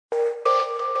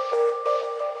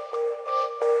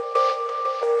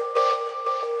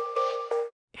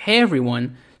Hey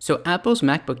everyone, so Apple's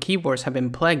MacBook keyboards have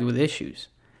been plagued with issues.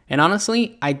 And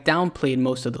honestly, I downplayed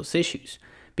most of those issues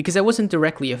because I wasn't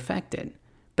directly affected.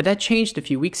 But that changed a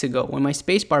few weeks ago when my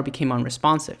spacebar became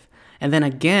unresponsive, and then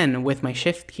again with my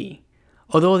shift key.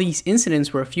 Although these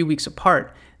incidents were a few weeks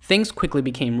apart, things quickly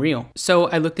became real. So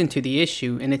I looked into the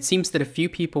issue, and it seems that a few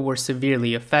people were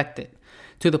severely affected,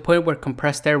 to the point where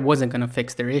compressed air wasn't going to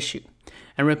fix their issue.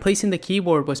 And replacing the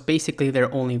keyboard was basically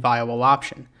their only viable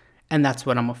option. And that's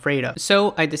what I'm afraid of.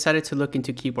 So I decided to look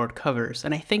into keyboard covers,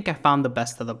 and I think I found the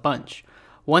best of the bunch.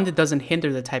 One that doesn't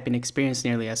hinder the typing experience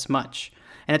nearly as much.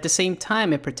 And at the same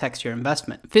time, it protects your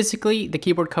investment. Physically, the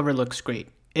keyboard cover looks great.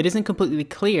 It isn't completely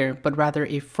clear, but rather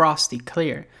a frosty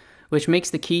clear, which makes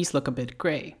the keys look a bit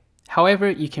gray.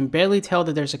 However, you can barely tell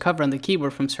that there's a cover on the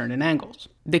keyboard from certain angles.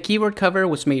 The keyboard cover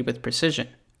was made with precision.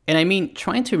 And I mean,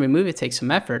 trying to remove it takes some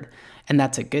effort, and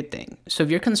that's a good thing. So if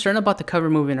you're concerned about the cover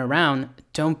moving around,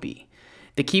 don't be.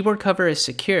 The keyboard cover is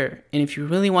secure, and if you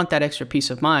really want that extra peace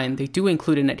of mind, they do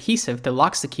include an adhesive that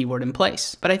locks the keyboard in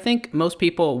place. But I think most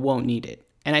people won't need it,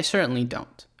 and I certainly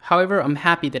don't. However, I'm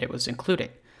happy that it was included.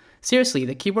 Seriously,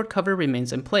 the keyboard cover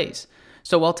remains in place,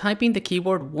 so while typing, the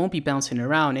keyboard won't be bouncing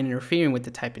around and interfering with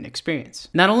the typing experience.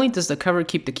 Not only does the cover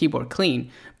keep the keyboard clean,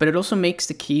 but it also makes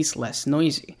the keys less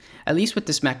noisy, at least with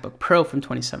this MacBook Pro from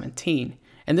 2017.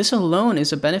 And this alone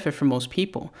is a benefit for most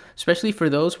people, especially for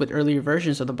those with earlier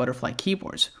versions of the butterfly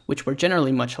keyboards, which were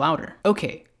generally much louder.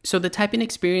 Okay, so the typing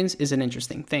experience is an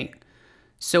interesting thing.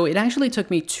 So it actually took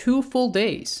me 2 full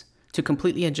days to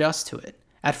completely adjust to it.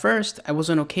 At first, I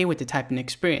wasn't okay with the typing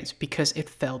experience because it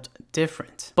felt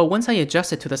different. But once I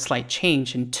adjusted to the slight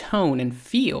change in tone and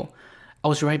feel, I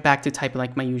was right back to typing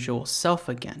like my usual self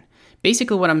again.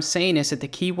 Basically what I'm saying is that the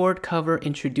keyboard cover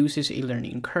introduces a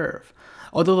learning curve.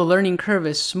 Although the learning curve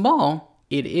is small,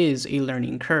 it is a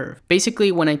learning curve.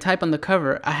 Basically, when I type on the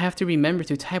cover, I have to remember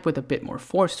to type with a bit more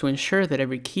force to ensure that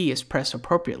every key is pressed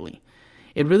appropriately.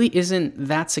 It really isn't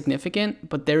that significant,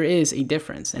 but there is a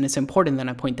difference, and it's important that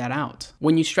I point that out.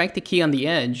 When you strike the key on the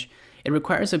edge, it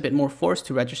requires a bit more force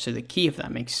to register the key, if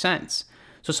that makes sense.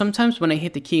 So sometimes when I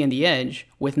hit the key on the edge,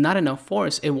 with not enough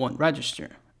force, it won't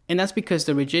register. And that's because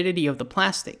the rigidity of the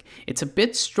plastic, it's a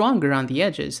bit stronger on the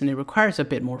edges and it requires a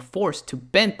bit more force to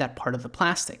bend that part of the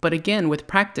plastic. But again, with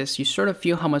practice, you sort of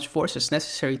feel how much force is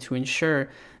necessary to ensure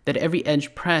that every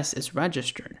edge press is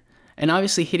registered. And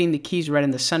obviously hitting the keys right in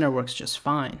the center works just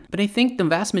fine. But I think the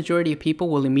vast majority of people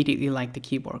will immediately like the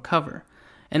keyboard cover.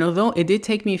 And although it did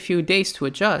take me a few days to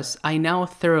adjust, I now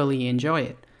thoroughly enjoy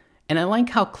it. And I like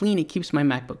how clean it keeps my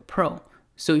MacBook Pro.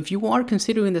 So if you are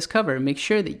considering this cover, make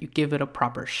sure that you give it a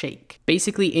proper shake.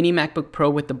 Basically, any MacBook Pro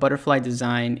with the butterfly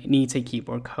design needs a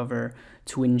keyboard cover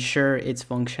to ensure its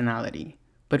functionality.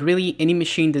 But really, any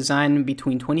machine designed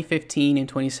between 2015 and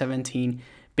 2017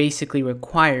 basically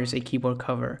requires a keyboard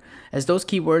cover, as those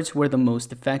keyboards were the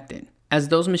most affected, as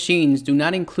those machines do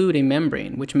not include a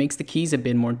membrane, which makes the keys a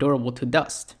bit more durable to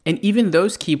dust. And even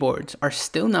those keyboards are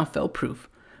still not fail-proof,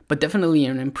 but definitely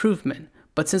an improvement.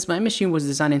 But since my machine was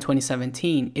designed in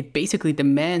 2017, it basically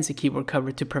demands a keyboard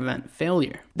cover to prevent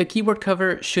failure. The keyboard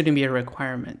cover shouldn't be a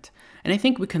requirement, and I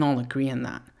think we can all agree on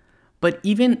that. But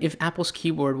even if Apple's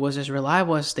keyboard was as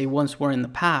reliable as they once were in the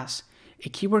past, a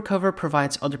keyboard cover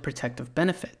provides other protective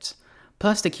benefits.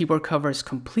 Plus, the keyboard cover is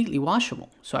completely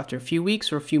washable, so after a few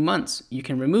weeks or a few months, you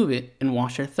can remove it and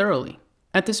wash it thoroughly.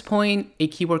 At this point, a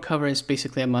keyboard cover is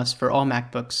basically a must for all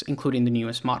MacBooks, including the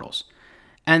newest models.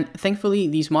 And thankfully,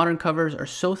 these modern covers are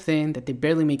so thin that they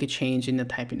barely make a change in the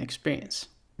typing experience.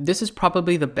 This is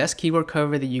probably the best keyboard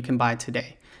cover that you can buy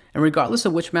today. And regardless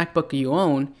of which MacBook you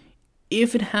own,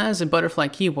 if it has a butterfly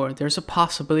keyboard, there's a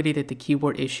possibility that the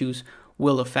keyboard issues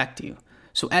will affect you.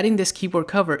 So adding this keyboard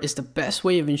cover is the best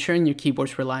way of ensuring your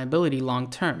keyboard's reliability long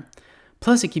term.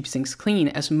 Plus, it keeps things clean,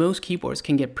 as most keyboards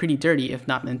can get pretty dirty if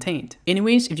not maintained.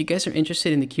 Anyways, if you guys are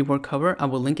interested in the keyboard cover, I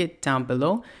will link it down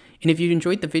below. And if you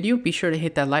enjoyed the video, be sure to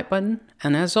hit that like button.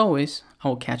 And as always, I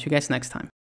will catch you guys next time.